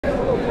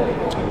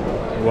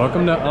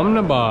Welcome to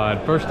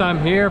Ahmedabad. First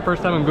time here,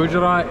 first time in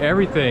Gujarat,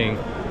 everything.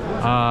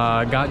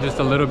 Got just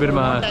a little bit of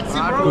my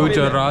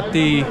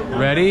Gujarati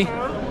ready.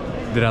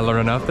 Did I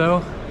learn enough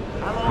though?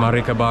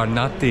 Maska Bun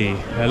nati.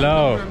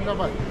 Hello.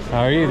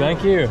 How are you?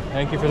 Thank you.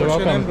 Thank you for the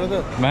welcome.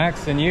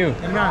 Max and you.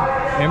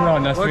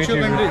 Imran, nice to meet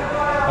you.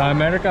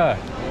 America.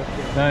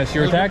 Nice.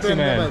 You're a taxi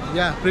man.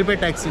 Yeah, prepaid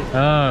taxi.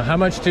 How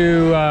much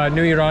to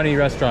New Irani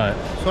Restaurant?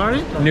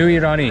 Sorry? New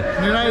Irani.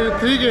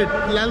 3 gate,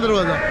 Lal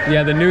Darwaza.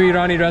 Yeah, the New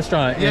Irani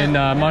Restaurant in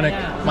Manik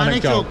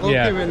Chowk. Okay,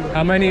 yeah. well,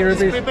 how many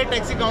rupees? Prepaid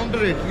taxi counter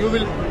rate. You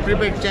will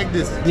prepaid check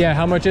this. Yeah,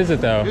 how much is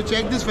it though? You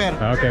check this fare.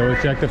 Okay, we'll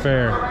check the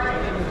fare.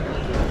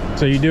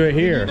 So you do it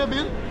here. You need a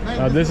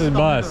bill? This is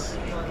bus.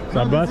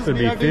 So a bus would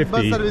be 50.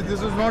 Bus service.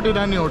 This is not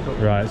Irani auto.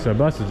 Right, so a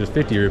bus is just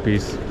 50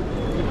 rupees.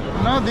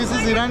 No, this is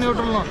Irani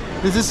auto. No.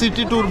 This is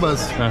city tour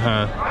bus. You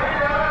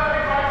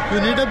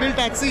need a bill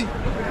taxi?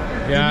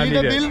 Yeah, you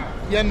need a bill?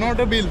 Yeah, not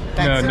a bill.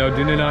 Taxi. No,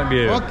 do not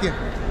bill. Okay.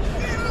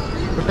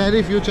 The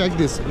tariff, you check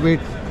this. Wait.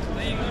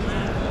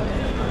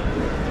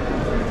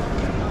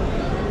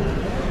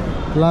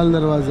 Lal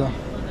Darwaza.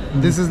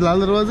 This is Lal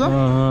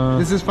Darwaza.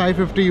 This is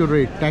 550 you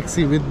rate.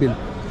 Taxi with bill.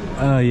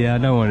 Yeah, I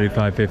don't want to do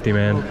 550,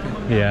 man.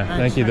 Okay. Yeah,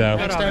 thank you though.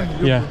 Next time.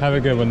 Yeah, have a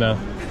good one though.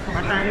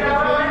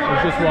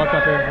 Let's just walk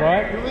up here.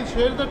 What? You will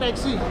share the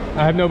taxi.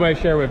 I have nobody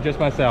to share with, just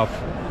myself.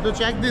 So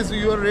check this.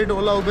 You rate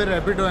Ola, Uber,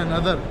 Rapido and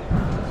other.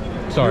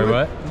 Sorry,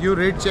 what? You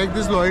rate, check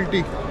this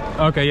loyalty.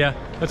 Okay, yeah.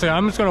 That's okay.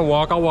 I'm just gonna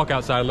walk. I'll walk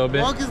outside a little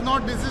bit. Walk is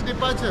not, this is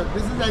departure.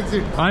 This is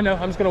exit. I know.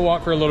 I'm just gonna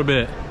walk for a little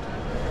bit.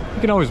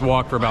 You can always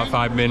walk for about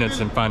 5 minutes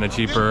and find a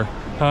cheaper.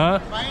 Huh?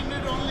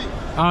 500 only.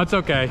 Oh, it's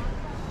okay.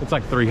 It's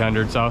like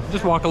 300, so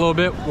just walk a little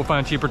bit. We'll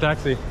find a cheaper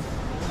taxi.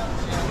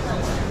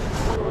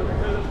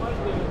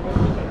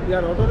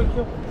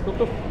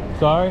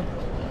 Sorry?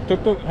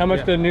 Tuk-tuk? How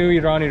much the New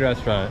Irani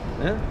Restaurant?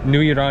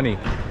 New Irani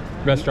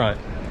Restaurant.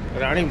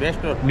 Irani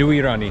Restaurant. New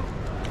Irani.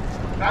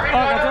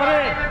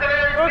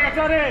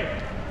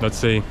 Let's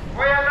see.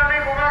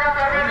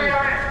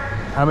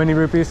 How many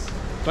rupees?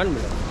 1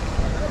 minute.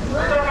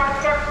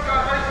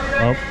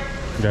 Oh,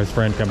 you got his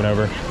friend coming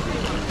over.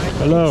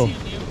 Hello.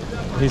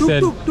 He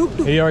said,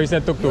 he already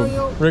said tuk-tuk.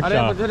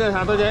 Rickshaw.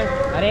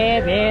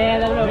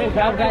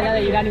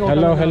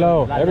 Hello,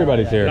 hello.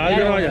 Everybody's here.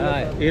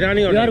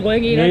 Irani You are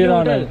going Irani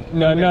hotel?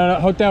 No,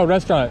 hotel,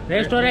 restaurant.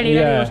 Restaurant,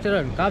 Irani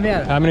restaurant. Come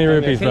here. How many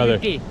rupees, brother?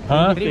 350.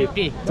 Huh?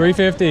 350.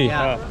 350?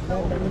 Yeah.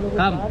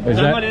 Come. Is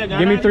that,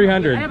 give me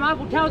 300.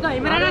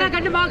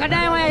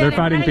 They're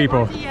fighting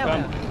people.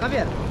 Come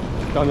here.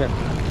 Come here.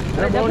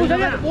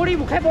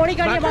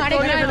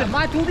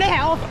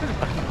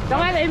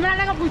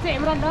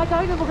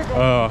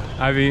 Oh,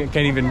 I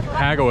can't even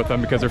haggle with them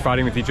because they're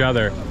fighting with each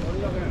other.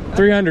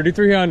 300, do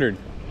 300.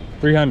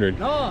 300.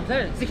 No,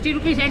 sir, 60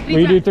 rupees entry.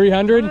 Will you do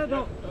 300?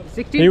 No,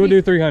 60 He will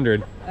do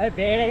 300.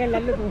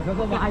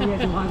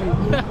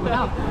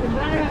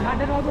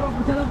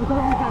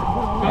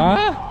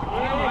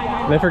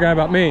 Ah? They forgot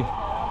about me.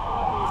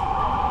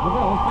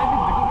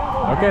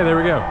 Okay, there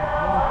we go.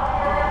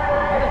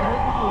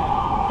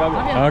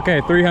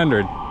 Okay,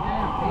 300.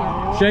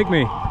 Shake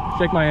me.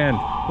 Shake my hand.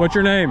 What's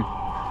your name?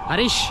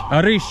 Harish.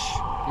 Harish.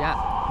 Yeah.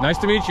 Nice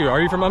to meet you. Are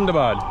you from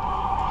Ahmedabad?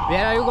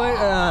 Where are you going?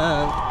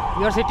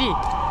 Your city?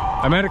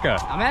 America.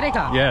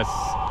 America? Yes.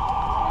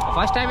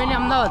 First time in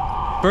Ahmedabad?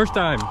 First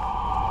time.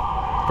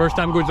 First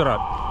time Gujarat.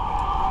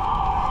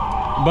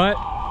 But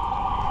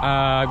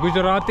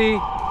Gujarati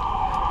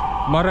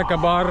Maska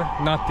Bun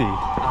nati.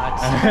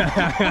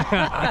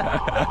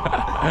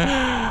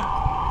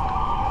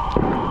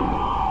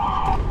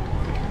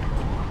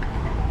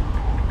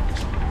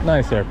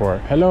 Nice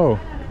airport. Hello.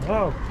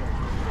 Oh.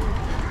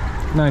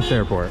 Nice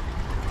airport.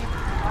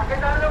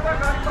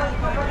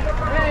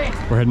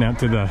 We're heading out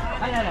to the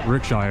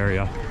rickshaw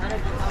area.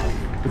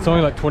 It's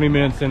only like 20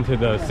 minutes into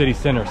the city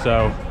center,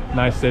 so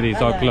nice city. It's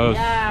all closed.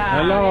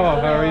 Hello,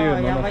 how are you?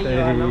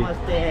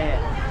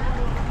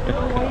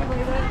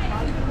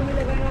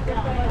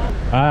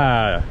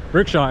 Namaste.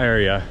 Rickshaw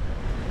area.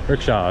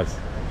 Rickshaws.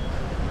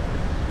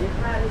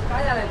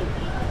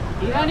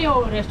 Irani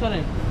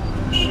Restaurant.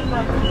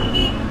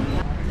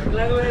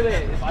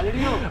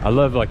 I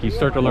love, like, you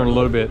start to learn a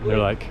little bit and they're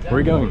like, where are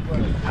you going?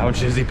 How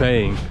much is he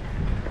paying?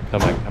 I'm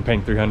like, I'm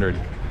paying 300.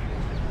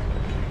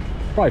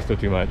 Probably still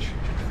too much.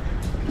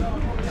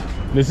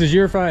 This is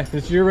your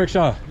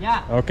rickshaw?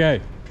 Yeah.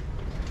 Okay.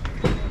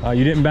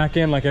 You didn't back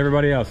in like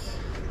everybody else.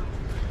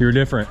 You're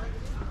different.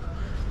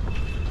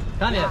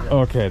 Come here.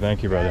 Okay,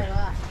 thank you, brother.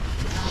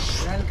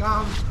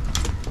 Welcome.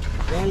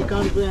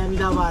 Welcome to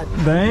Ahmedabad.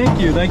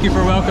 Thank you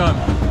for welcome.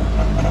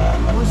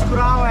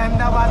 मुस्कुराओ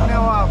Ahmedabad में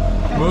हो आप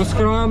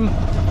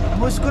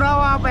मुस्कुराओ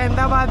आप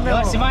अहमदाबाद में हो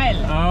Smile.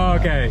 Oh,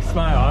 okay,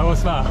 smile. I will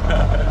smile.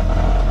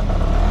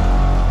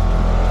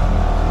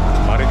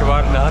 Maska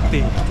Bun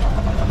nati.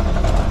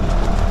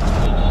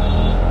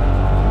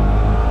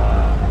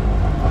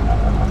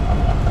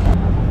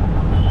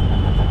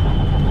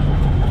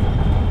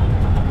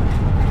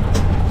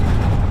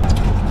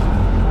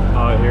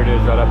 Oh, here it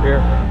is, right up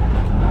here.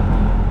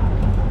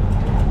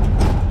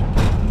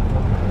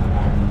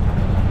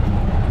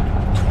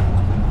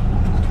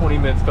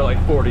 minutes felt like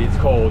 40. It's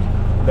cold.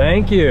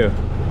 Thank you.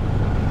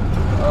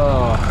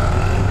 Oh.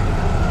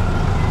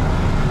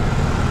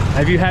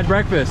 Have you had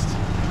breakfast?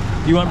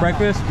 You want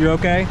breakfast? You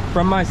okay?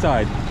 From my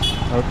side.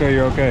 Okay,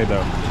 you're okay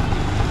though.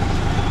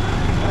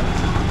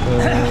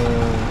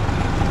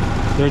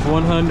 There's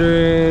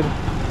 100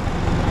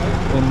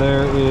 and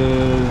there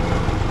is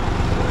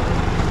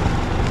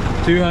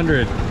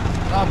 200.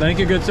 Thank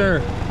you, good sir.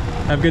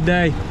 Have a good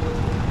day.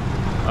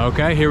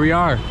 Okay, here we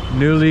are.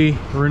 Newly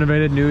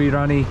renovated, new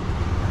Irani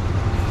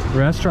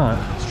restaurant.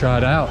 Let's try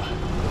it out.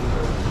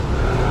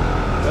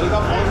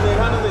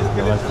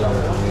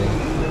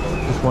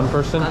 Just one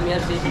person? Come here,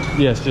 sit.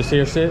 Yes, just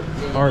here sit?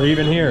 Or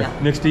even here,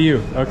 next to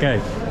you.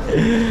 Okay.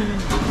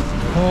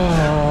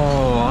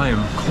 Oh, I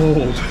am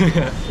cold.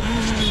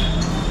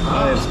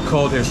 It's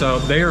cold here. So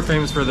they are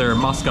famous for their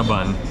Maska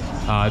Bun.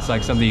 It's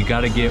like something you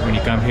gotta get when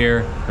you come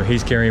here, or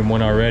he's carrying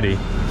one already.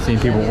 Seen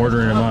people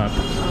ordering them up.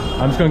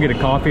 I'm just gonna get a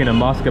coffee and a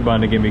Maska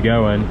Bun to get me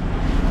going.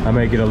 I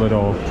may get a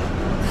little,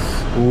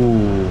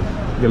 ooh,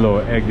 get a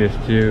little egg dish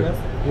too.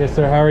 Yes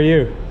sir, how are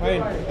you?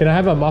 Fine. Can I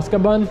have a Maska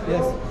Bun?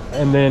 Yes.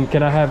 And then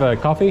can I have a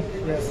coffee?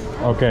 Yes.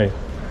 Okay.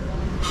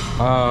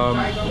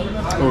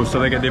 Oh, so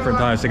they got different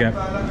types. They got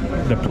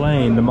the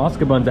plain. The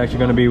Maska Bun's actually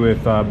going to be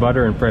with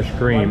butter and fresh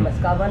cream. One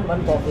Maska Bun,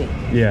 one coffee.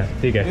 Yeah,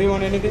 Do okay. you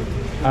want anything?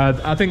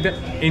 I think that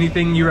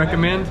anything you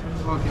recommend.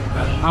 Okay.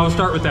 I will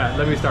start with that.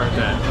 Let me start with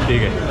that.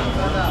 Okay.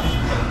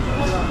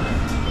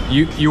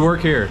 You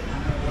work here.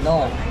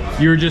 No.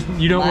 You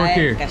don't work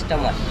here.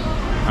 Customer.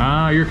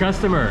 Ah, you're a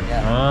customer.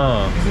 Yeah.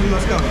 Oh, This is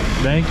Maska.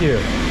 thank you.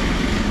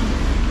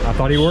 I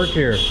thought he worked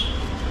here.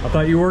 I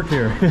thought you worked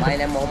here. My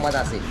name Muhammad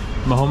Asif.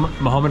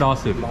 Muhammad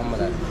Asif. Muhammad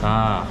Asif.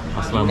 Ah,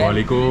 assalamu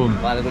alaikum.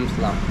 Walaikum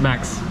salam.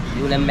 Max.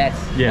 You name Max.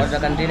 Yes. What's the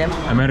country name?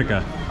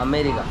 America.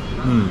 America.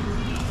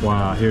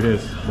 Wow, here it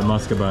is, the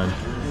Maska Bun.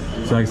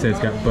 So like I said, it's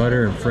got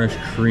butter and fresh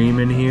cream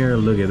in here.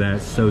 Look at that,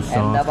 it's so soft.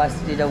 Ahmedabad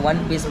City, the one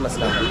piece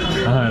Maska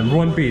Bun.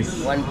 One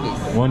piece. One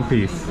piece. One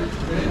piece.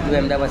 To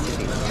Ahmedabad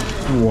City.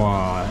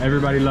 Wow,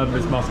 everybody loves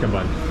this Maska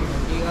Bun.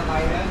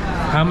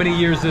 How many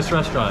years this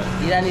restaurant?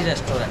 Irani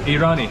Restaurant.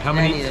 Irani. How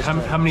many?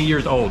 Irani How many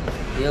years old?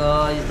 Here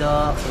is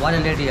the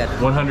 100 year.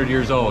 100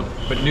 years old,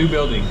 but new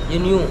building. You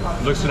new.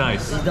 Looks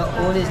nice. Is the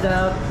old is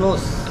the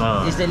close.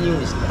 Is the new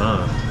is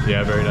the.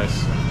 Yeah, very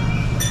nice.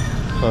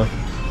 Huh.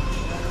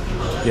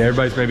 Yeah,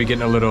 everybody's maybe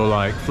getting a little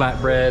like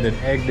flatbread and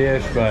egg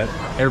dish, but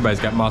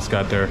everybody's got Maska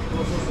out there.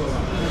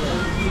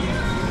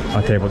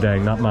 Okay, well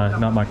dang, not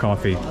my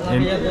coffee.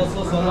 And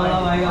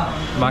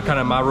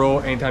my rule,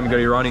 anytime you go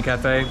to Irani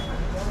cafe,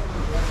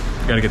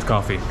 you gotta get the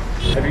coffee.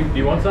 Do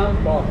you want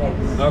some?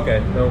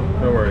 Okay, no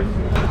worries.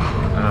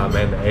 Ah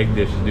man, the egg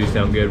dishes do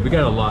sound good. We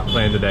got a lot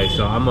planned today,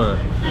 so I'm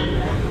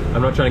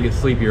not trying to get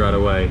sleepy right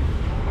away.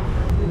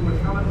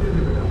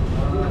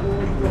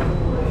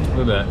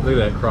 Look at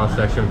that cross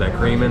section with that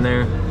cream in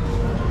there.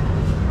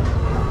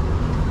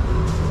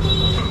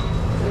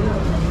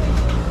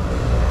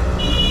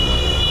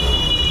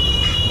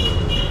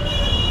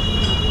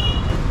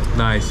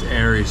 Nice,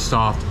 airy,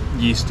 soft,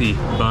 yeasty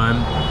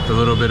bun with a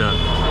little bit of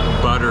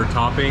butter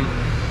topping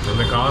and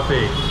the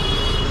coffee.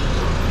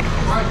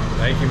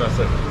 Thank you, my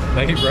son.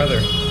 Thank you, brother.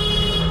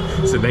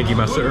 I said, thank you,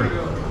 my sir.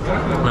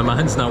 My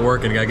mind's not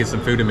working. I gotta get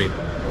some food in me.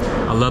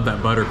 I love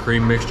that butter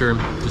cream mixture.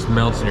 Just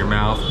melts in your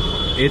mouth.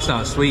 It's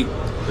not sweet.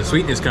 The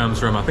sweetness comes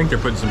from, I think they're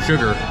putting some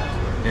sugar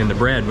in the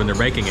bread when they're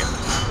baking it.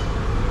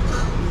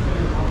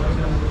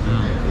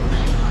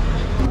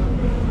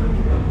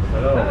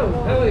 Hello.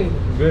 How are you?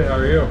 Good, how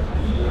are you?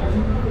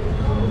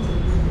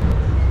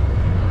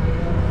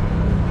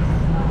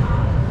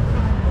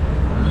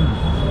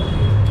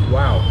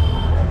 Wow.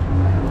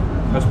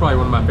 That's probably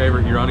one of my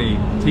favorite Irani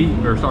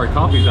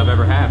coffees I've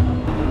ever had.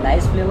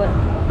 Nice flavor.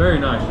 Very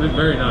nice,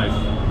 very nice.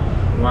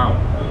 Wow.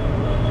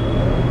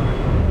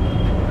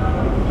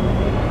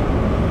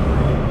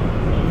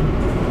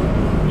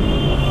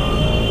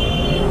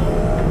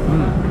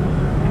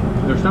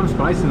 There's some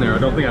spice in there I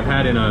don't think I've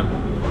had in a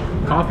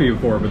coffee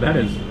before, but that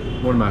is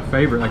one of my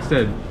favorite, like I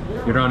said,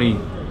 Irani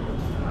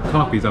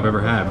coffees I've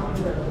ever had.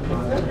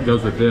 It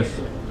goes with this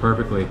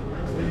perfectly.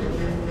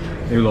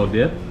 Maybe a little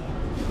dip.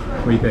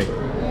 What do you think?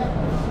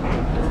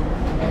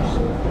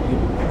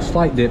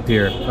 Slight dip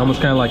here,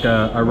 almost kind of like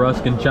a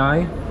rusk and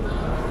chai.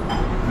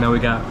 Now we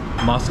got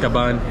Maska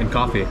Bun and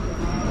coffee.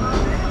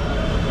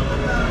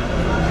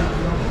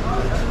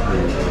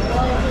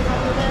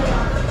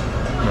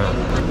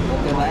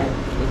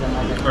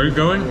 Are you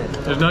going?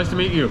 It's nice to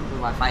meet you.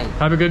 Fine.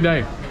 Have a good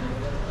day.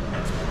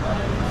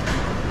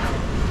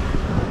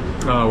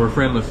 Oh, we're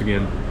friendless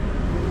again.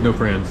 No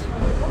friends.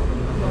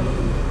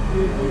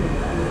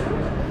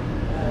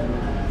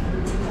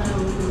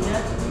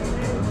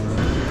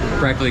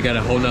 Practically got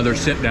a whole nother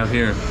sip down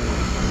here.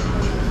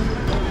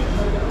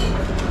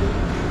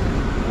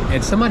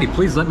 And somebody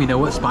please let me know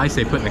what spice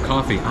they put in the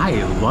coffee.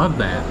 I love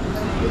that.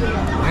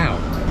 Wow.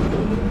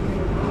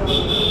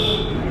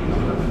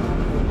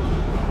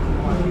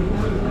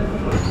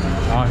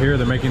 Oh, here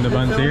they're making the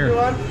buns here.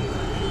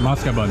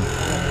 Maska Bun.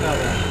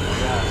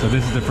 So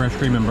this is the fresh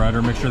cream and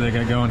butter mixture they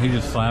got going. He's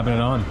just slapping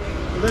it on.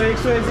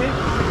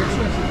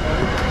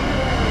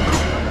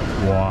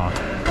 Wow.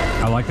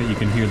 I like that you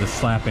can hear the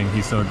slapping.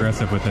 He's so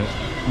aggressive with it.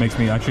 Makes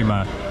me actually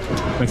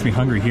makes me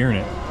hungry hearing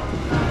it.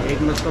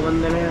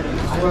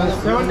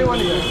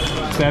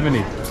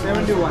 70.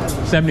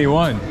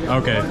 71.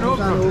 Okay.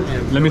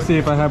 Let me see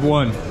if I have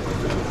one.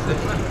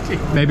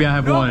 Maybe I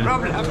have one.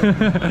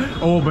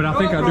 Oh, but I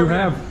think I do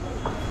have.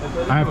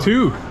 I have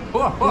two.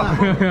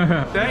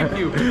 Thank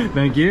you.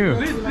 Thank you.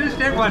 Please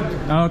take one.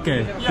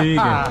 Okay.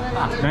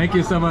 Thank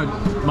you so much.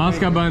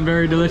 Maska Bun,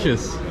 very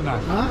delicious.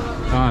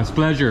 It's a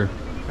pleasure.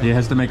 He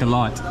has to make a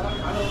lot.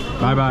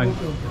 Bye bye.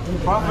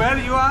 From where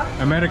you are?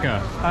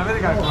 America.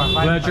 America.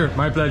 Pleasure.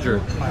 My pleasure.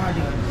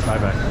 Bye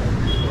bye.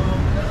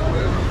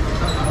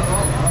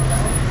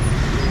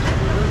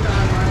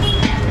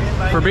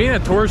 For being a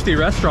touristy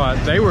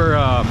restaurant, they were,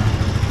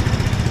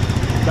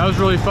 that was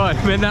really fun.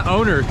 I mean, that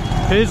owner,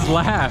 his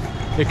laugh,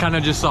 it kind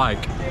of just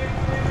like,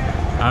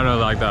 I don't know,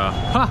 like the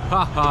ha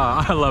ha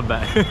ha. I love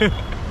that.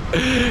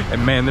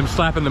 And man, them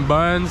slapping the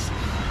buns,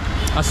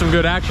 that's some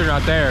good action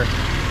right there.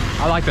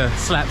 I like the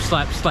slap,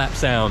 slap, slap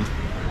sound.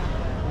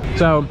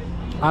 So,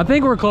 I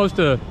think we're close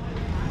to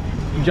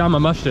Jama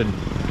Masjid,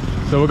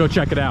 so we'll go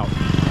check it out.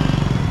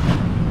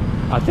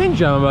 I think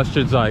Jama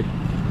Masjid's like,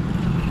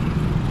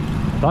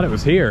 I thought it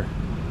was here.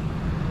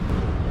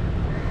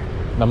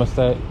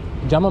 Namaste.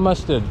 Jama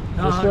Masjid.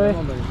 This way?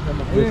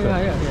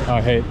 Yeah.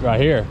 Oh, hey, right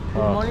here.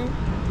 Good morning.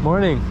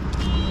 Morning.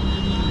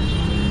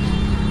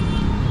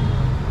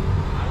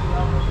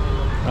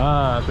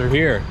 Ah, through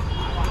here.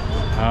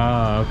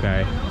 Ah,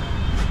 okay.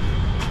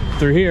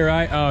 Through here,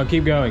 right? Oh,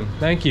 keep going.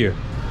 Thank you.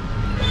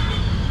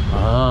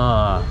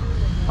 Ah.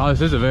 Oh,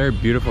 this is a very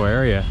beautiful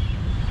area.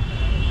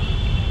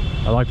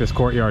 I like this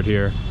courtyard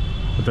here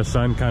with the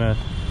sun kind of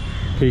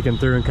peeking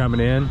through and coming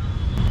in.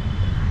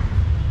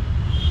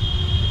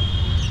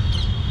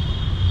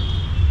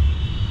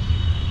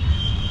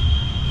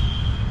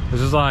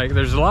 This is like,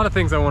 there's a lot of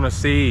things I want to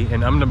see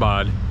in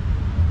Ahmedabad.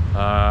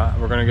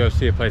 We're gonna go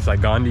see a place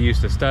like Gandhi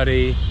used to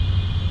study.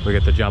 We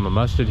got the Jama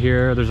Masjid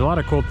here. There's a lot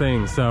of cool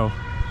things, so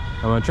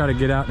I'm gonna try to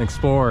get out and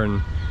explore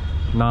and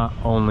not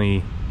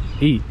only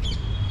eat.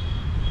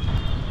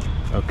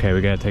 Okay, we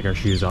gotta take our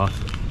shoes off.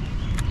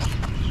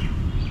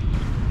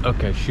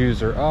 Okay,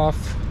 shoes are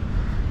off.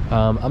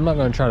 I'm not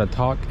gonna try to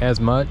talk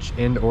as much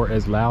and or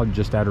as loud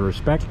just out of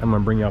respect. I'm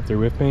gonna bring y'all through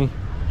with me.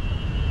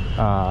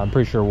 I'm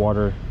pretty sure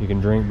water you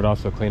can drink, but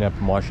also clean up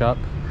and wash up.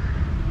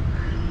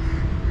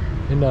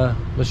 And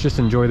let's just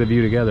enjoy the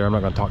view together. I'm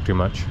not gonna talk too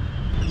much.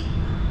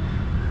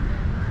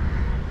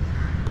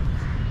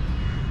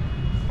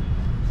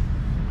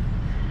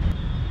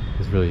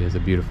 This really is a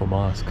beautiful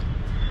mosque.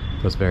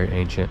 Feels very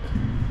ancient.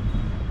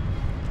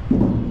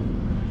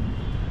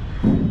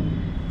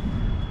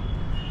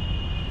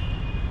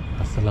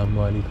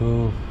 Assalamu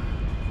alaikum.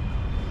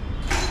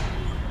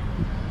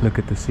 Look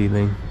at the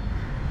ceiling.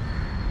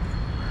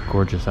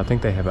 Gorgeous. I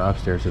think they have it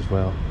upstairs as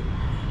well.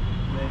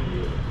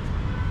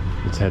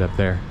 Let's head up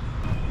there.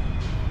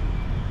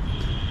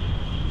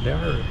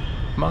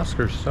 Mosques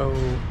are so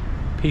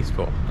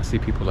peaceful. I see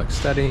people like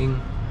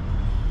studying,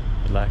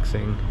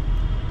 relaxing.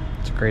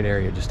 It's a great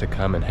area just to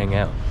come and hang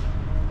out.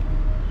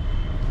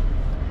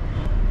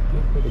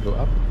 Can go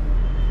up?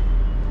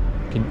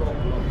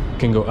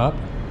 Can go up?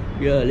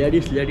 Yeah,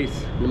 ladies,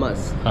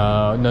 namaz.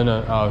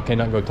 No. Oh,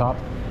 cannot go top?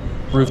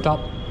 Rooftop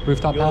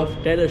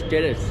have?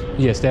 Terrace.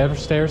 Yeah,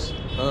 stairs?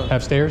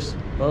 Have stairs?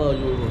 Oh,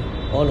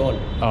 no.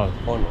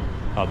 On.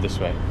 Oh, this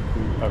way.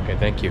 Okay,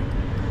 thank you.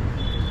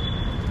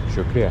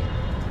 Shukriya.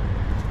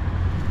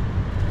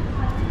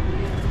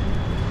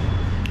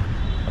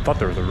 I thought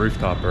there was a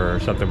rooftop or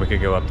something we could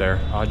go up there.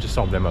 I just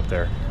saw them up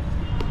there.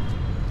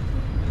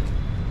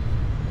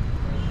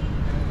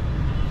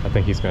 I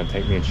think he's gonna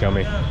take me and show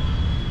me.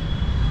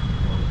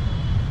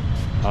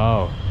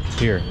 Oh,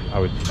 here.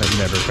 I've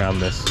never found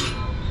this.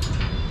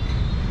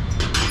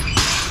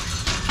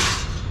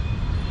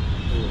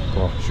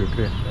 Oh,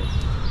 shukriya.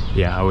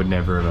 Yeah, I would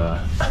never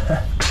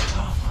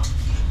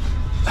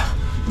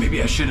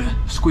maybe I should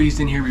have squeezed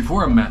in here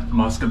before a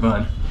Maska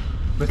Bun.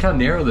 Look how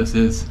narrow this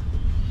is.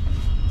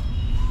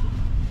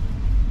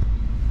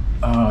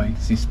 Oh, you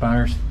can see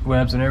spider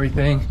webs and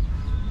everything.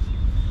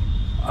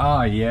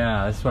 Oh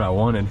yeah, that's what I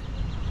wanted.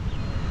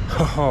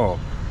 Oh,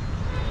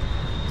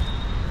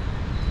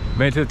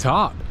 made it to the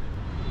top.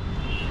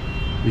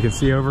 You can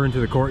see over into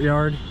the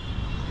courtyard.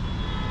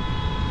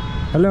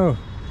 Hello.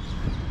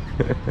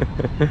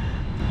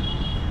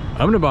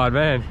 Ahmedabad,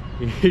 man.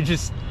 You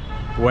just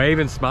wave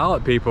and smile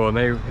at people and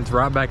it's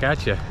right back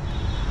at you.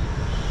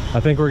 I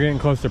think we're getting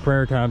close to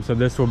prayer time, so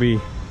this will be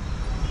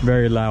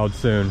very loud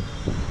soon.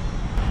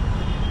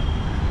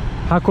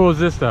 How cool is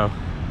this though?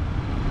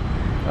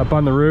 Up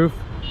on the roof,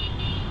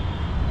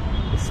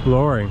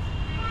 exploring.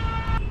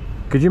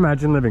 Could you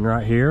imagine living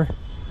right here?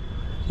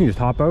 You can just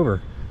hop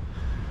over.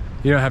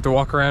 You don't have to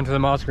walk around to the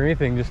mosque or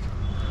anything, just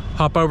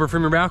hop over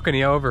from your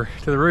balcony over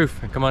to the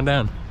roof and come on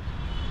down.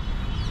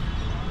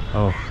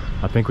 Oh,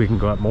 I think we can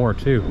go up more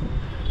too.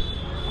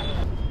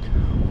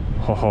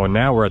 Oh,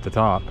 now we're at the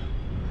top.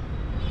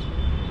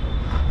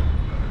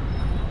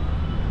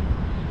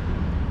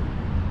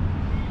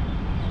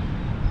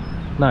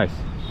 Nice.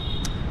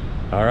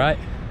 All right,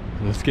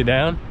 let's get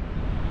down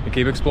and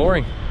keep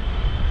exploring.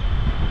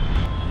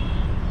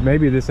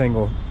 Maybe this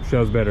angle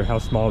shows better how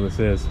small this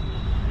is.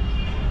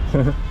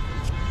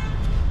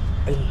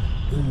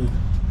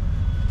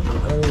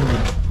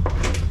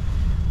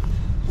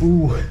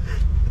 Ooh.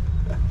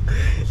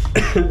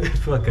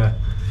 It's like a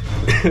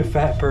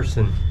fat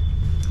person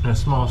in a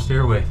small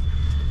stairway.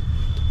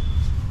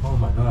 Oh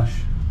my gosh.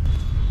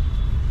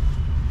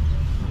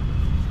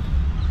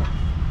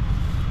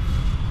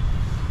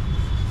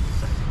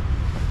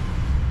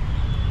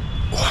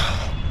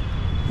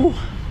 Ooh,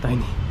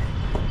 tiny.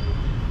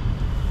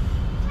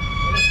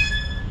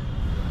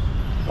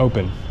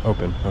 Open,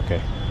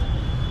 okay.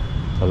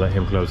 I'll let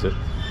him close it.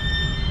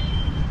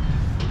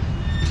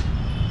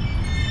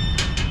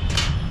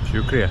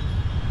 Shukriya.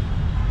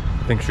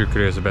 I think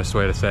shukriya is the best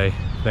way to say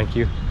thank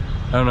you.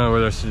 I don't know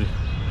whether it's,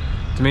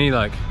 to me,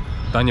 like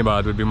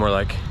dhanyabad would be more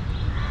like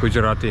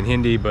Gujarati and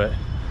Hindi, but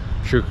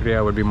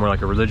shukriya would be more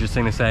like a religious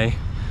thing to say.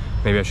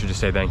 Maybe I should just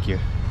say thank you.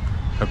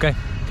 Okay,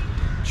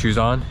 shoes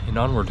on and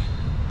onward.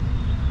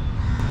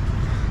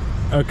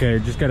 Okay,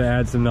 just gotta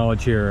add some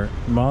knowledge here.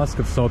 Mosque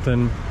of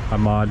Sultan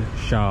Ahmad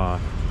Shah.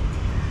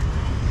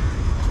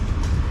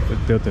 It was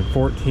built in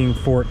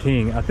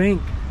 1414. I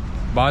think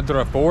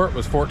Badra Fort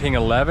was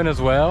 1411 as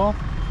well.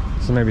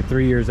 So maybe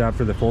 3 years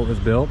after the fort was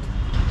built.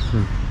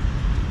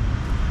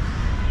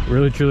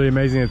 Really, truly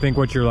amazing to think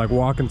what you're like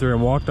walking through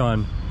and walked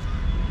on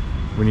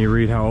when you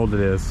read how old it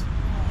is.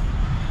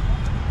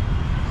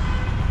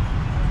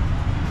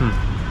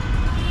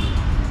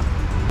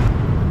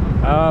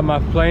 My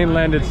plane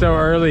landed so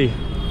early.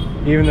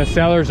 Even the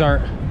sellers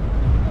aren't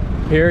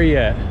here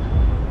yet.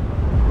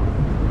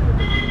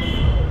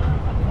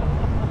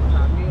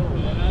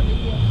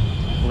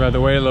 We're gonna have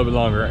to wait a little bit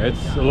longer.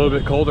 It's a little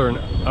bit colder in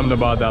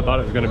Ahmedabad than I thought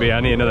it was gonna be. I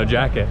need another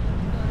jacket.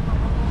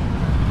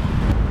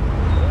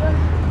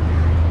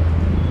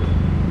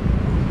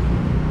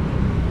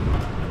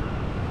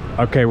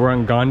 Okay, we're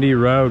on Gandhi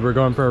Road. We're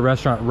going for a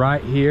restaurant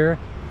right here.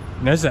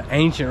 And this is an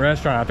ancient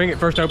restaurant. I think it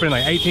first opened in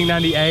like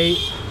 1898.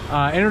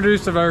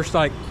 Introduced the first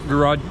like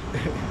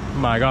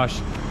my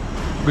gosh,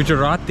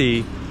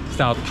 Gujarati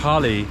style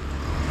thali,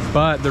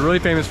 but they're really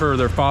famous for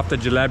their Fafda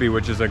Jalebi,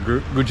 which is a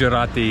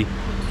Gujarati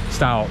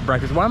style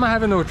breakfast. Why am I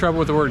having no trouble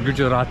with the word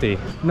Gujarati?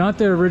 Not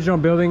the original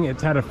building.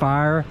 It's had a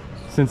fire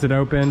since it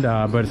opened,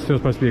 but it's still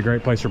supposed to be a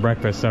great place for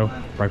breakfast. So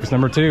breakfast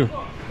number 2.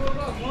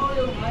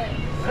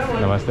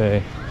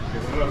 Namaste.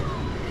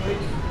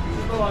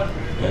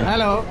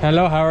 Hello.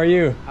 Hello, how are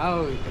you?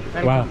 Oh,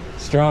 Wow,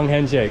 strong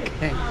handshake.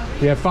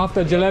 You have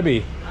Fafda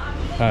Jalebi.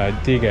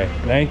 Tige,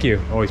 thank you.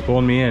 Oh, he's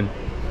pulling me in.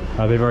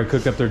 They've already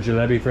cooked up their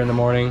jalebi for in the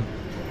morning.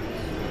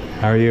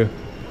 How are you?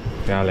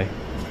 Dale.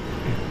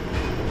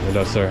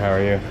 Hello, sir, how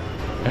are you?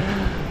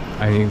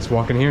 I need to just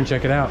walk in here and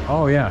check it out.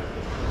 Oh yeah,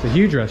 it's a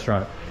huge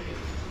restaurant.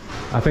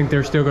 I think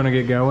they're still gonna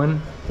get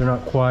going. They're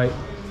not quite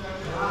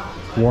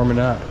warming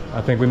up.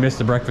 I think we missed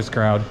the breakfast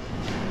crowd.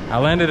 I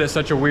landed at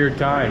such a weird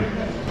time.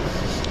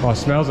 Oh, it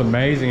smells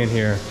amazing in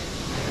here.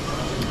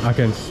 I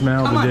can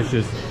smell the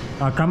dishes.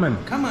 Come on,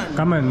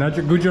 not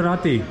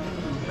Gujarati.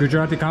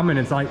 Gujarati come in,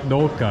 it's like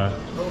dolka.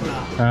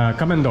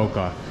 Come in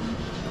dolka.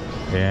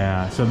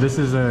 Yeah, so this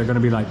is gonna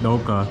be like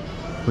dolka,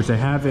 which they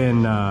have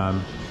in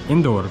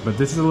Indore, but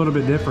this is a little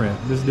bit different.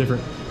 This is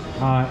different.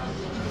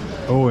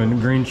 Oh,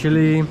 and green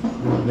chili.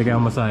 They got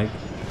almost like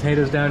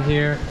potatoes down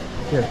here.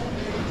 Here,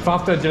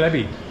 Fafda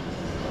Jalebi.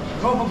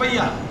 raw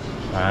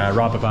papaya.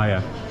 Raw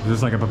papaya. This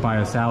is like a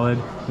papaya salad.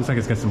 Looks like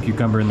it's got some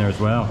cucumber in there as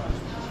well.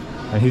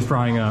 And he's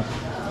frying up.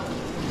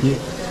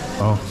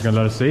 Oh, he's gonna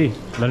let us see.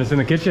 Let us in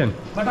the kitchen.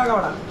 Some type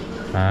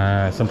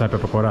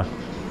of pakora.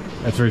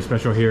 That's very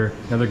special here.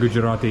 Another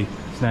Gujarati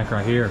snack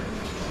right here.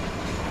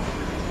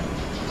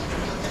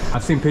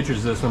 I've seen pictures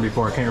of this one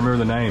before. I can't remember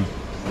the name.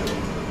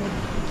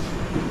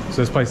 So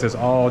this place has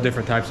all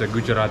different types of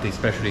Gujarati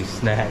specialty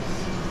snacks.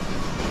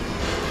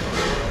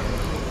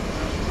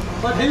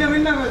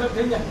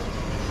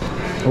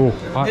 Oh,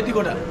 hot.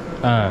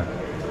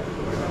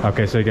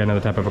 Okay, so you got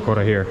another type of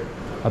pakora here.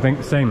 I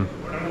think same.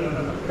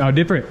 Oh,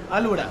 different.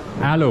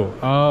 Aloo.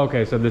 Oh,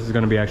 okay, so this is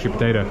gonna be actually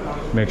potato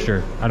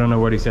mixture. I don't know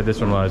what he said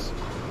this one was.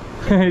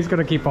 He's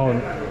gonna keep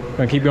going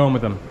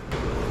with them.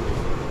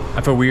 I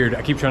feel weird.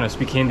 I keep trying to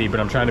speak Hindi, but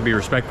I'm trying to be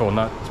respectful,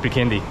 not speak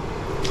Hindi.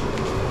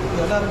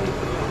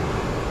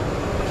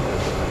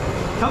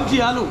 Sabzi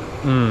aloo.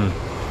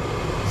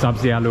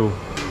 Sabzi aloo.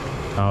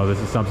 Oh, this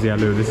is sabzi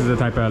aloo. This is the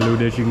type of aloo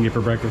dish you can get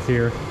for breakfast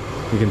here.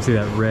 You can see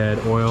that red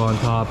oil on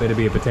top. It'll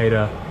be a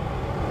potato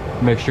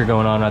mixture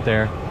going on right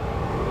there.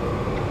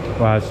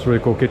 Wow, it's a really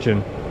cool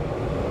kitchen.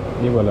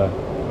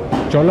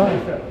 Chola?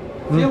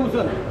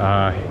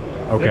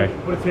 Okay.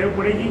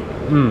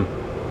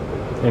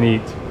 And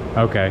eat.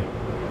 Okay.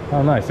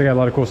 Oh, nice. They got a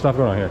lot of cool stuff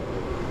going on here.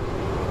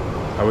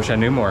 I wish I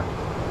knew more.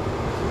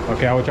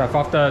 Okay, I will try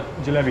Fafda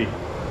Jalebi.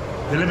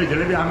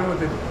 Jalebi, I'm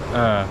with it.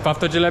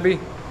 Fafda Jalebi?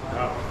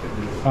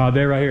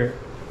 They're right here.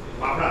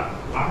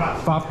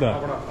 Fafda.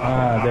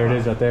 Ah, there it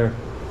is right there.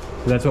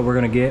 So that's what we're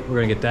gonna get. We're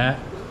gonna get that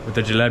with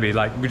the jalebi,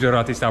 like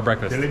Gujarati style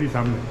breakfast. Jalebi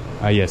samne.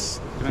 Ah, yes.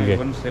 Can I have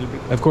one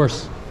selfie? Of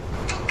course.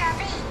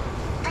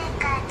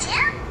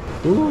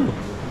 Ooh,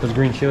 those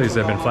green chilies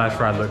that have been flash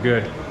fried look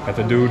good. Got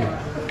the dude.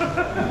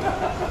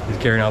 He's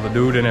carrying all the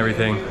dude and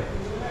everything.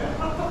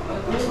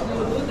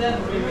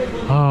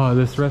 Oh,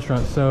 this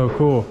restaurant's so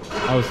cool.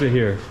 I will sit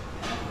here.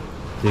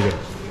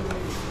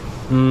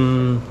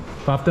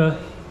 Fafda,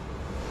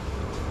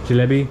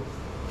 jalebi.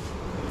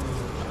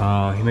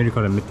 He made it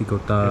called a miti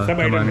kota.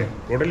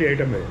 Totally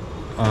item hai.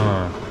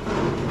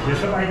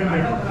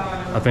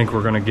 I think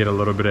we're gonna get a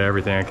little bit of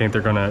everything. I think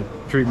they're gonna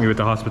treat me with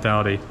the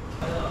hospitality.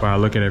 Wow,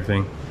 look at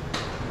everything.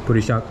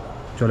 Puri shak,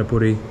 chole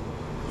puri,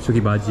 suki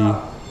bhaji,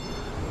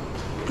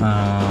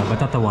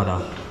 batata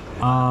wada.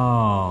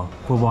 Oh,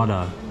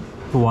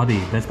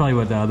 puwadi. That's probably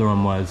what the other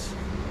one was.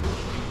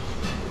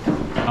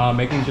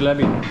 Making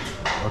jalebi.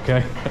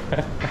 Okay.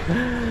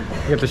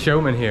 We got the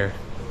showman here.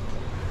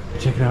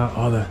 Check it out.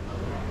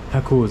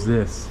 How cool is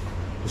this?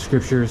 The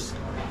scriptures,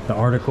 the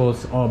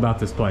articles, all about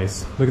this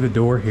place. Look at the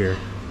door here.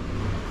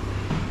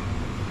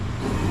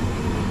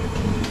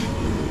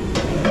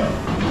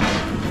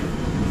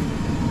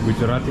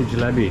 Gujarati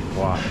Jalebi.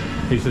 Wow,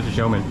 he's such a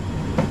showman.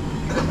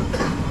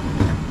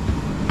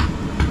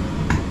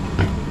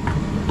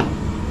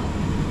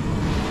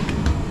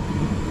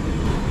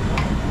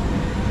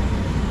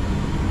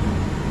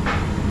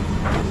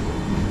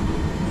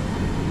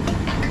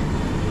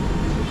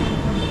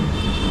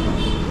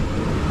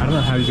 I don't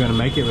know how he's gonna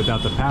make it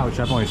without the pouch.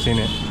 I've only seen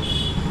it.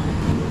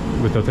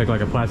 But they'll take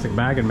like a plastic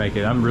bag and make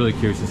it. I'm really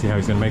curious to see how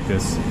he's gonna make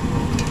this.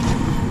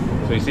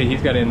 So you see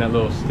he's got it in that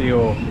little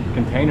steel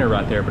container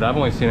right there, but I've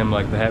only seen them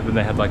like when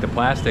they have like the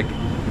plastic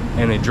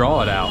and they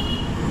draw it out.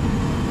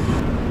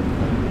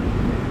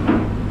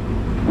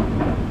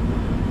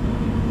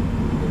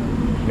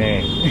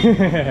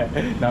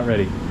 Man, not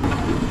ready.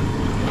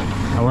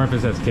 I wonder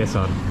if this has kiss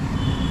on.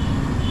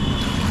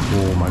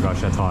 Oh my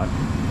gosh, that's hot.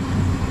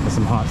 That's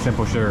some hot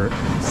simple syrup.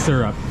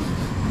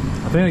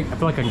 I feel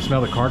like I can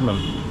smell the cardamom.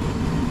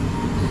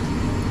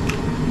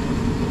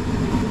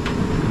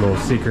 Little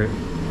secret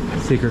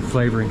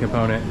flavoring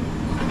component.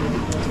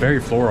 It's very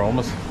floral,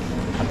 almost.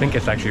 I think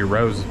it's actually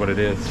rose is what it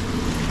is.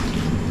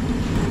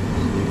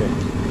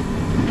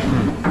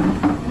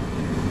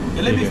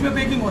 Jalebi isme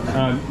baking hota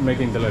hai.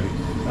 Making jalebi.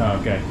 Oh,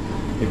 okay.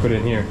 They put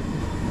it in here.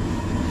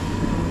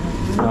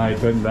 He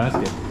put it in the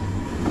basket.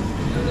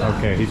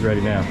 Okay, he's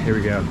ready now. Here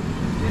we go.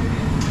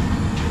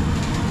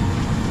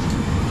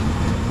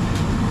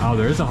 Oh,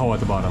 there is a hole at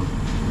the bottom.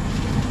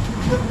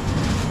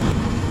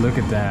 Look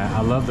at that.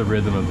 I love the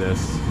rhythm of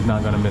this. He's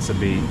not gonna miss a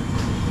beat.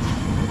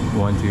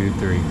 1, 2,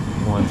 3.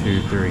 1,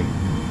 2, 3.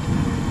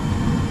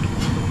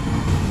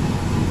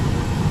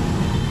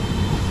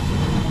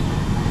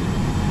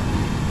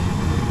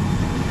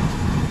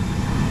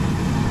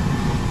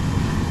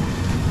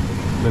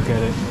 Look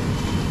at it.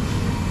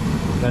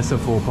 That's a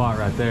full pot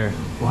right there.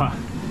 Wow.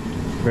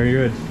 Very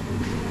good.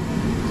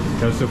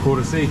 That was so cool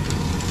to see.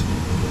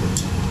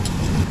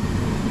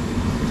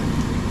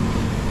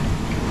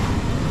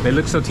 They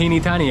look so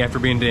teeny tiny after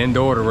being to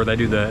indoor where they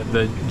do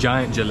the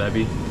giant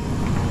jalebi.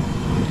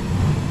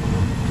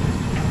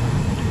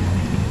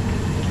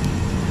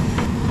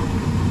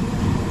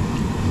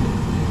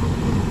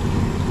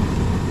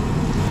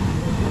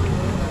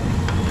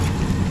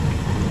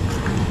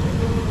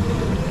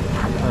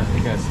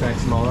 You gotta stack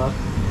them all up.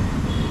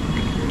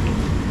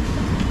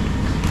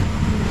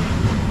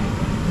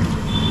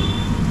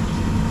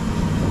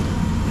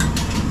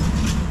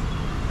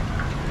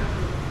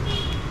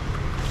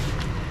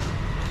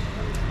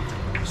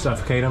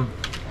 Suffocate them,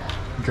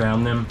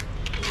 drown them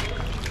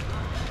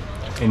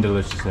in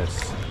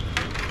deliciousness.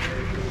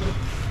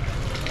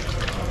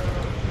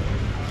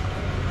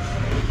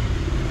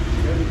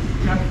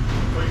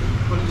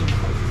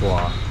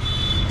 Wow.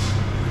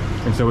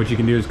 And so what you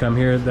can do is come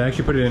here. They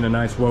actually put it in a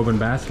nice woven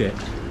basket.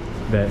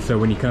 So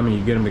when you come and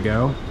you get them to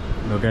go,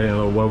 they'll get it in a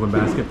little woven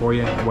basket for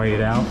you, weigh it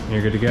out, and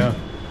you're good to go.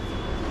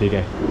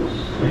 Okay.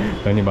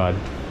 Dhanyabad.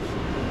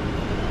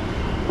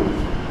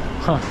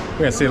 Huh.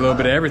 We got to see a little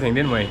bit of everything,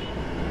 didn't we?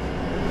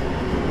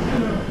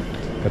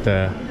 At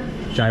the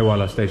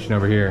Chaiwala station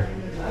over here.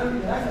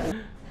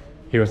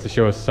 He wants to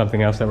show us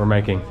something else that we're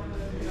making.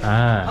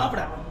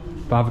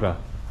 Fafda.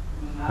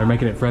 They're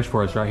making it fresh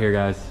for us right here,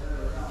 guys.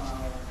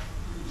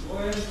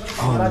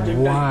 Oh,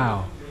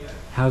 wow.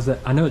 How's that?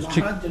 I know it's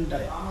chicken.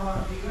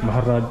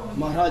 Maharaj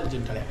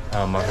Jintaya.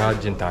 Oh,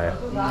 Maharaj Jintaya.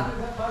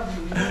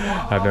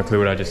 I have no clue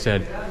what I just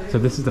said. So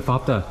this is the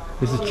Fafda.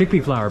 This is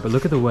chickpea flour, but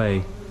look at the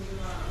way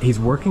he's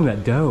working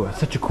that dough. It's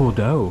such a cool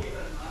dough.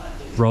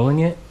 Rolling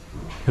it.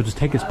 He'll just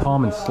take his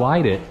palm and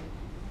slide it,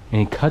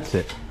 and he cuts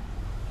it.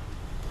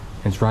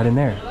 And it's right in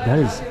there. That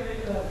is,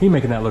 he's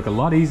making that look a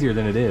lot easier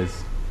than it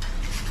is.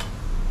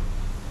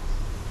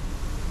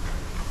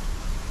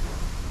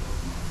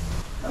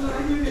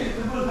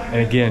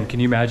 And again, can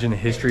you imagine the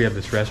history of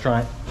this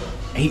restaurant?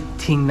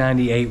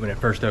 1898 when it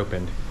first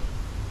opened.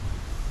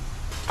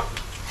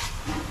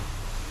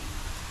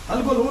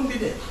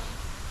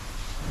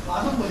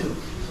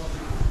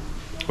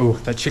 Ooh,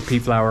 that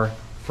chickpea flour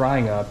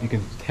frying up. You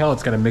can tell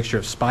it's got a mixture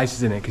of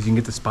spices in it because you can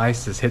get the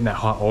spices hitting that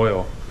hot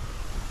oil.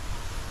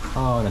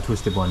 Oh, and a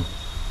twisted one.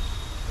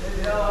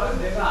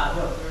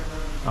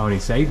 Oh, and he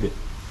saved it.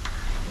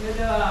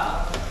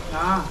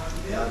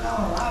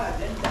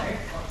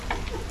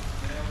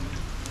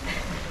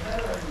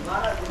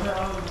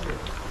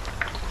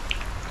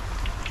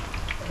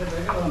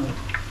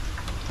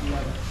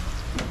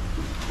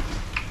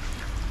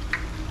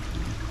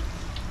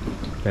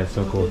 That's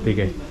so cool.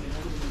 PK.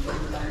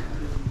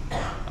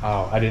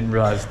 Oh, I didn't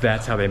realize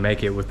that's how they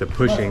make it with the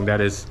pushing. That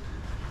is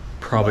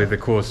probably the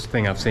coolest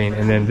thing I've seen.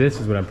 And then this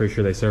is what I'm pretty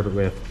sure they serve it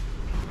with.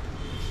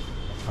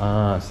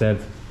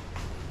 Sev.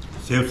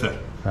 Sev, sir.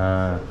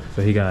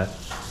 So he got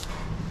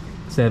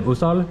Sev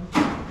Usal.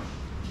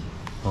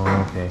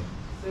 Oh, okay.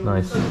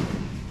 Nice.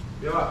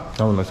 That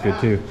one looks good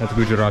too. That's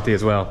Gujarati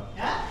as well.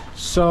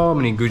 So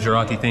many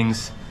Gujarati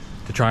things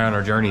to try on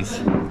our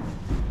journeys.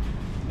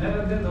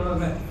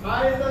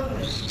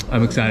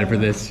 I'm excited for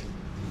this.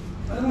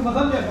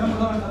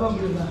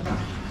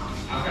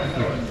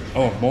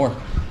 Oh, more.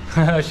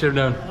 I should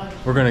have known.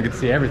 We're gonna get to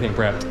see everything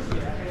prepped.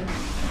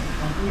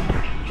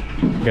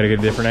 Gotta get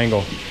a different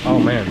angle. Oh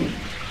man.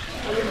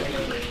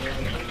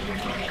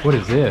 What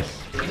is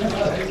this?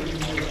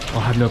 Oh, I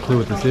have no clue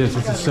what this is.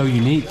 This is so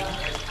unique.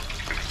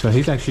 So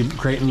he's actually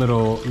creating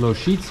little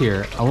sheets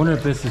here. I wonder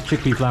if this is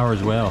chickpea flour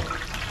as well.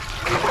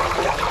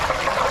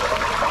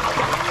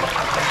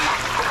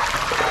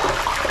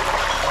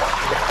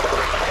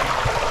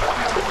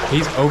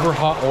 He's over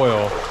hot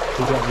oil.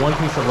 He's got one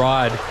piece of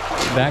rod,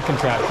 that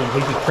contraption.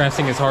 He's just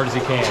pressing as hard as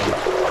he can.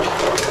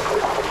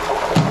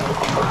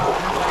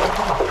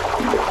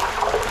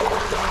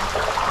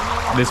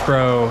 This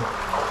bro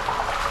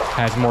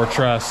has more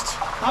trust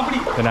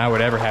than I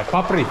would ever have.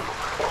 Papri.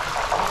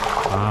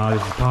 Ah,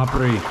 this is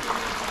papri.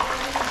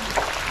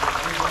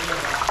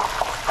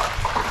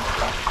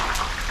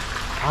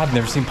 I've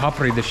never seen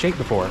papri this shape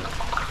before.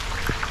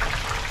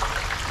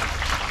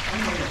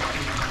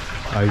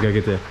 Oh, you gotta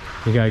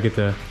get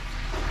the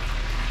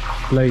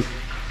plate.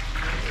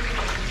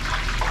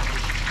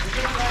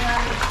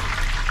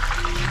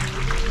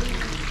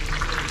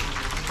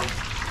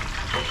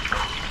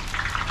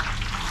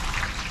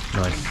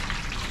 Nice.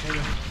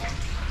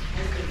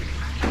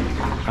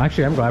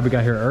 Actually, I'm glad we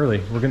got here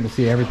early. We're getting to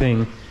see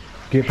everything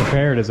get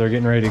prepared as they're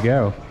getting ready to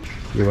go.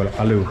 You want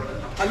aloo?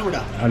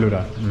 Aluda.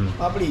 Aluda.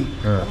 Papri.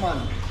 Come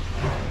on.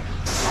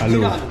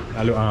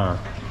 Aloo.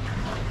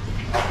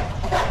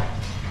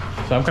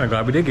 So I'm kind of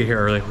glad we did get here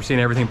early. We're seeing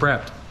everything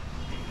prepped.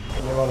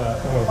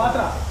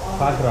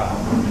 Patra.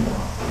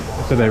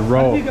 So they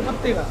roll. I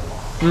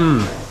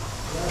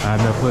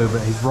have no clue,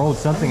 but he's rolled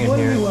something in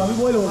here.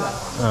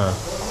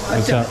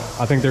 And so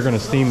I think they're going to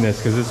steam this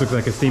because this looks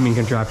like a steaming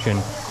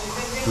contraption.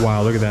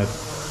 Wow, look at that.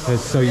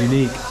 That's so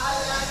unique.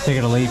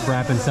 Taking a leaf,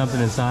 wrapping something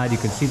inside. You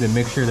can see the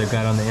mixture they've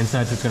got on the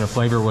inside, so it's going to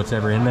flavor what's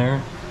ever in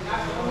there.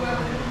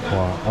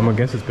 Wow, I'm going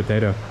to guess it's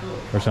potato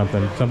or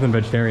something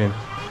vegetarian.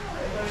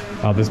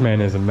 Oh, this man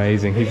is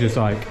amazing. He's just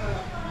like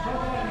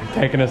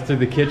taking us through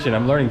the kitchen.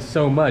 I'm learning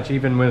so much,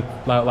 even with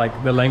like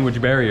the language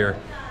barrier.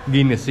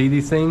 Getting to see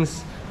these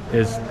things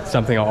is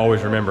something I'll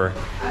always remember.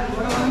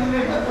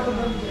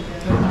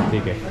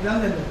 Okay.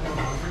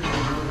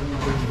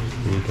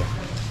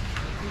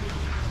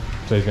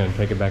 So he's gonna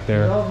take it back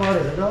there.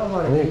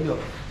 Ooh.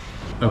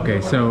 Okay,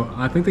 so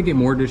I think they get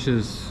more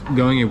dishes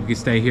going if we can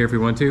stay here if we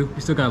want to. We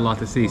still got a lot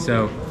to see,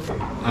 so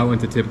I went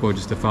to typical,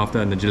 just the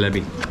Fafda and the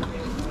Jalebi.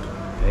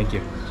 Thank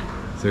you.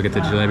 So we get the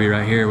Jalebi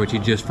right here, which he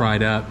just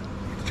fried up.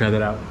 Let's try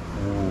that out.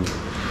 Ooh.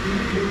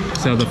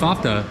 So the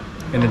Fafda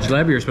and the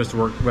Jalebi are supposed to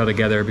work well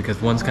together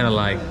because one's kind of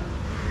like,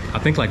 I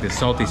think like the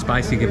salty,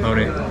 spicy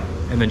component,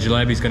 and the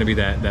Jalebi is going to be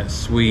that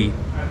sweet,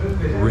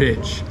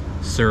 rich,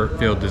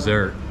 syrup-filled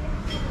dessert.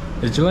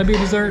 Is Jalebi a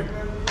dessert?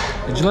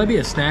 Is Jalebi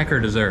a snack or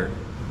dessert?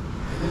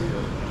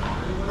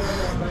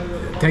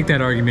 Take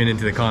that argument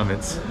into the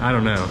comments. I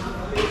don't know.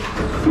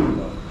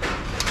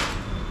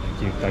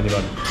 Thank you,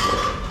 bud.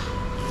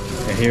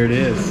 And here it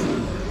is.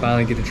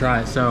 Finally get to try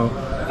it. So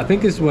I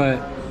think it's what,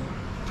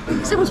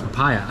 I said it was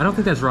papaya. I don't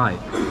think that's right.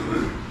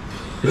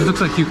 It just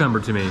looks like cucumber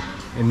to me.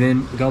 And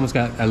then we almost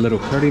got a little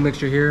curdy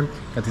mixture here.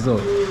 Got these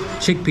little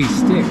chickpea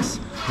sticks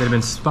that have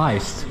been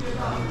spiced.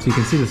 So you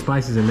can see the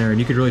spices in there and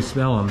you could really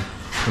smell them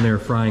when they were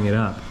frying it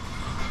up.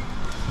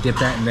 Dip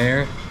that in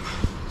there,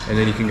 and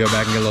then you can go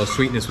back and get a little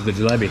sweetness with the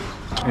jalebi.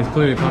 And it's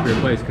clearly a popular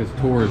place because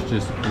tours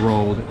just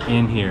rolled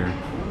in here.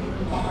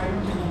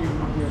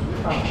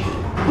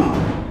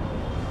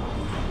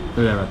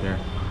 Look at that right there.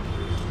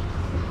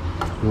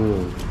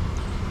 Ooh.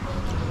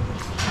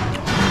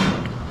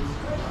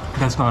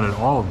 That's not at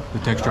all the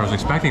texture I was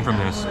expecting from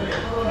this.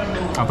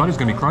 I thought it was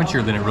gonna be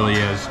crunchier than it really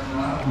is,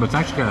 but it's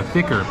actually got a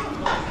thicker,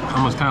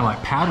 almost kind of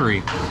like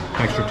powdery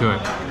texture to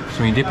it. So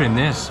when you dip it in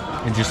this,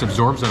 it just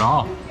absorbs it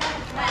all.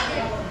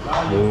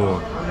 Whoa.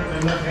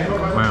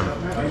 Man.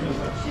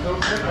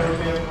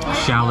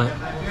 Shallot,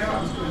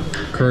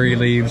 curry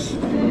leaves,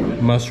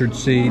 mustard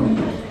seed.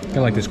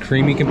 Got like this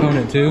creamy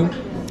component too.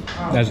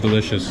 That's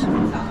delicious.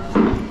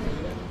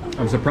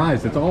 I'm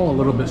surprised. It's all a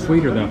little bit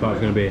sweeter than I thought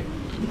it was going to be.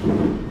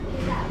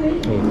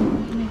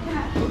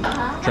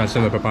 Oh. Try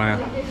some of the papaya.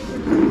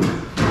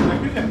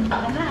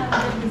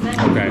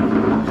 Okay.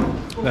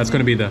 That's going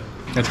to be the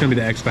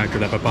X factor,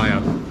 that papaya.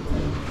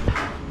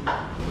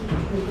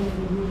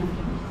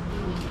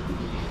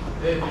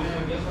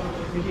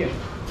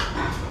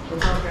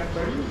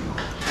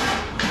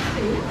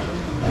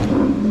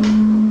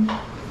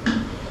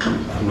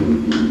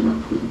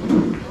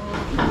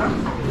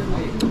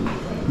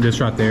 This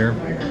right there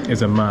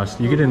is a must.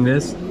 You get in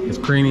this, it's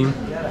creamy,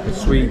 it's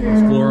sweet,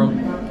 it's floral,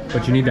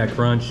 but you need that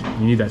crunch,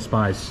 you need that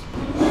spice.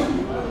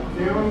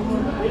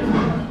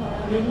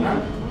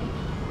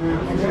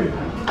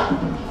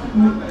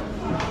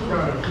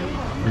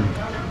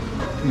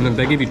 And if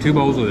they give you 2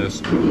 bowls of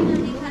this,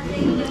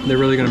 they're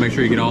really gonna make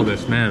sure you get all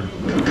this. Man,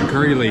 the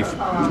curry leaf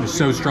is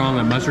so strong,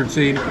 that mustard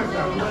seed.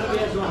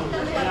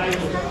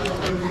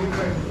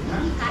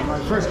 My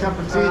first cup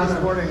of tea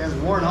this morning has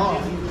worn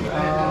off.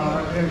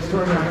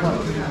 Extraordinary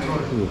close.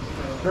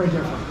 Very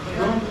different.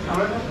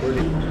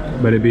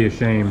 But it'd be a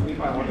shame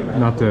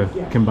not to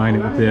combine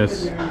it with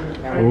this.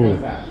 Ooh.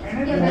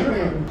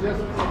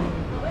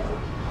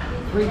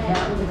 3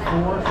 cabins,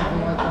 4,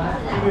 something like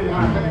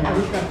that. At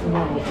least that's the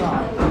normal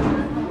size.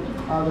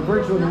 The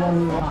virtual the one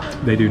we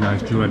want. They do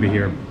nice jalebi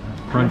here.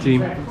 Crunchy,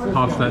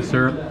 pops that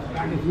syrup.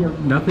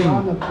 Nothing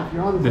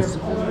this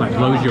like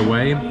blows you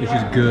away. It's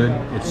just good.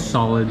 It's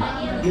solid.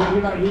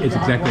 It's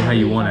exactly how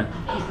you want it.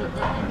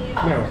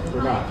 No,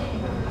 we're not.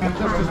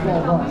 Just a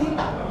small bus.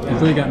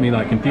 It's really got me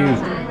like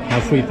confused how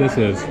sweet this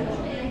is. I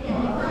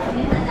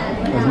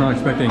was not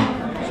expecting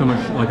so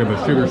much like of a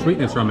sugar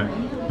sweetness from it,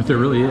 but there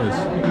really is.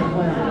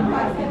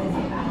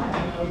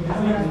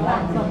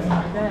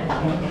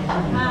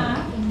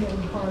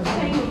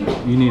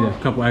 You need a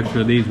couple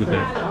extra of these with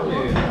it.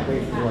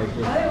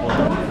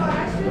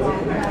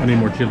 I need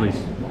more chilies.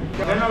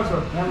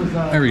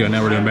 There we go,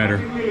 now we're doing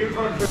better.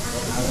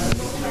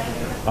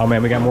 Oh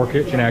man, we got more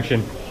kitchen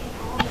action.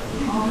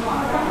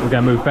 We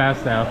gotta move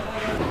fast now.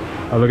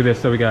 Oh, look at this.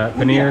 So we got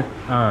paneer.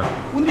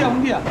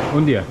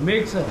 Undia.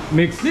 Mix.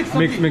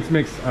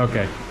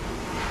 Okay.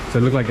 So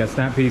it looked like that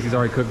snap peas he's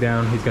already cooked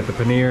down. He's got the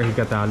paneer. He's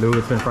got the aloo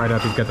that's been fried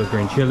up. He's got those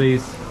green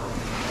chilies.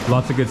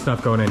 Lots of good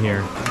stuff going in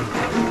here.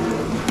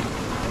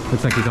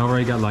 Looks like he's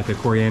already got like a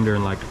coriander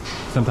and like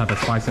some type of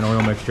spice and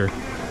oil mixture.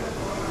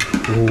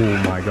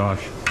 Oh my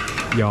gosh.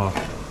 Y'all,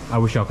 I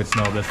wish y'all could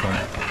smell this one.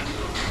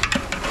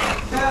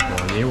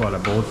 Oh, yeah, what a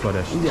bold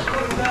footage.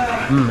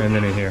 And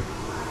then in here.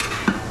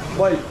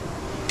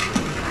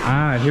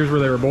 Ah, and here's where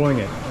they were boiling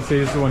it. See,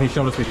 this is the one he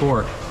showed us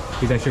before.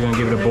 He's actually gonna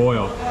give it a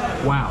boil.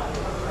 Wow.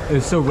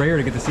 It's so rare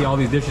to get to see all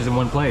these dishes in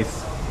one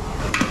place.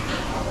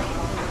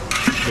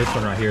 This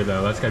one right here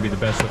though, that's gotta be the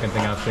best looking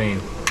thing I've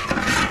seen.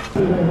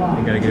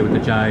 You gotta get it with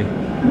the chai.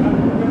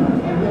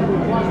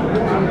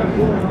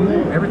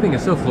 Everything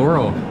is so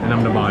floral in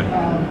Ahmedabad.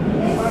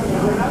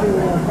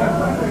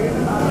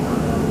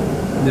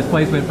 This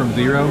place went from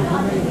 0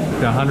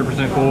 to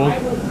 100% full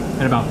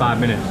in about 5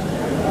 minutes.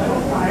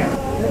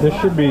 This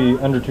should be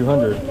under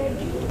 200.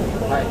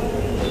 Hi.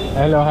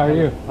 Hello, how are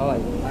you? How are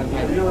you? I'm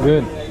good.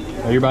 Good.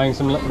 Are you buying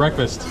some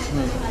breakfast?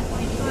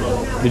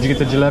 Did you get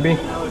the jalebi?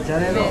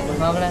 Jalebi,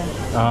 Fafda.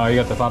 Oh, you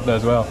got the Fafda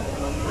as well.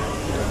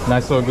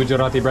 Nice little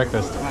Gujarati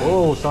breakfast.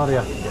 Oh, sorry.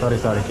 Sorry.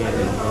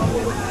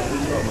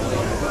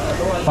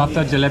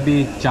 Fafda,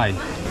 jalebi, chai.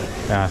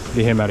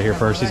 Get him out of here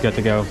first. He's got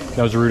to go.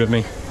 That was rude of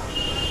me.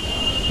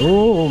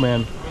 Oh,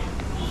 man.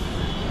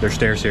 There's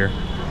stairs here.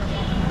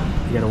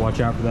 You gotta watch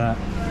out for that.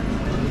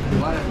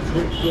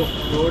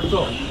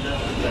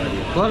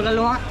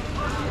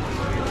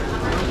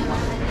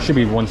 Should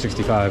be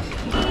 165.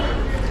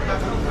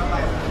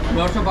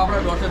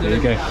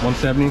 Okay,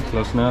 170,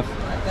 close enough.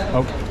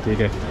 Oh,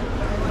 okay.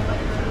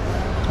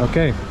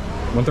 Okay,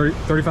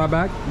 135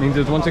 back means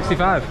it's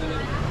 165.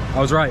 I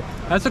was right.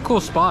 That's a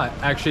cool spot,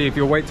 actually. If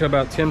you wait till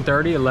about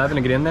 10:30, 11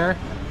 to get in there,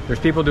 there's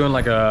people doing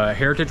like a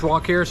heritage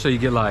walk here, so you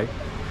get like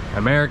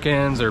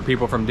Americans or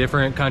people from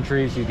different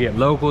countries. You get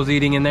locals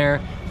eating in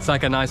there. It's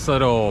like a nice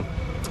little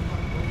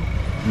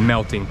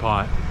melting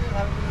pot.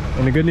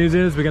 And the good news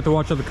is we got to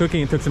watch all the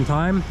cooking. It took some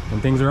time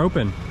and things are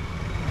open.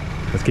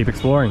 Let's keep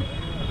exploring.